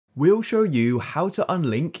We'll show you how to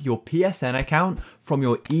unlink your PSN account from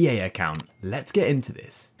your EA account. Let's get into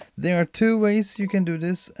this. There are two ways you can do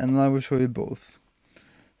this, and I will show you both.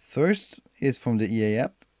 First is from the EA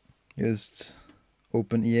app. Just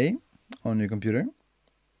open EA on your computer.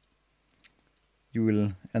 You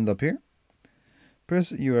will end up here.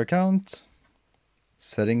 Press your account,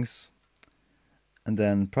 settings, and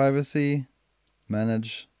then privacy,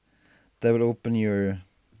 manage. That will open your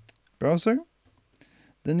browser.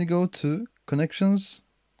 Then you go to connections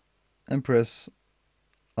and press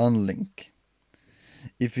unlink.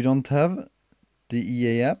 If you don't have the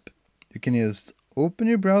EA app, you can just open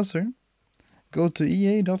your browser, go to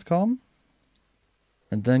ea.com,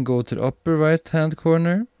 and then go to the upper right hand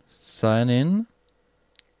corner, sign in.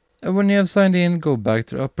 And when you have signed in, go back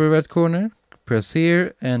to the upper right corner, press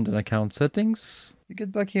here and then account settings. You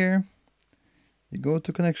get back here, you go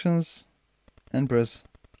to connections and press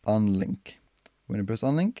unlink. When you press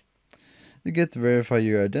unlink, you get to verify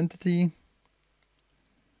your identity.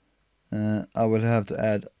 I will have to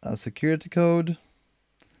add a security code,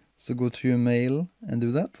 so go to your mail and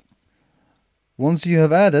do that. Once you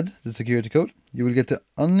have added the security code, you will get to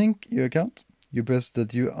unlink your account. You press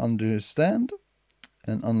that you understand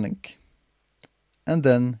and unlink. And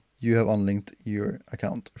then you have unlinked your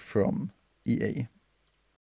account from EA.